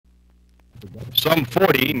Some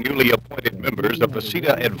 40 newly appointed members of the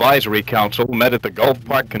CETA Advisory Council met at the Gulf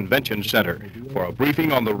Park Convention Center for a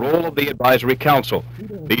briefing on the role of the Advisory Council.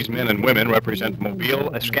 These men and women represent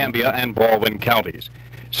Mobile, Escambia, and Baldwin counties.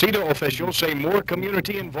 CETA officials say more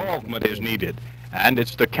community involvement is needed, and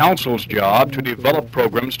it's the Council's job to develop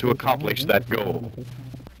programs to accomplish that goal.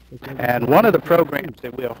 And one of the programs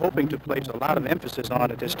that we are hoping to place a lot of emphasis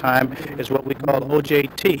on at this time is what we call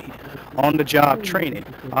OJT, on-the-job training.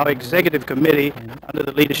 Our executive committee, under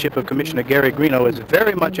the leadership of Commissioner Gary Greeno, is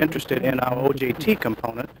very much interested in our OJT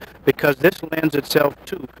component because this lends itself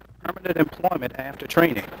to permanent employment after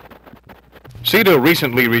training. CETA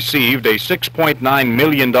recently received a $6.9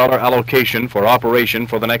 million allocation for operation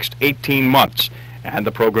for the next 18 months, and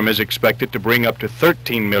the program is expected to bring up to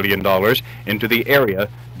 $13 million into the area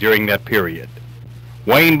during that period.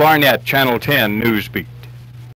 Wayne Barnett, Channel 10 Newsbeat.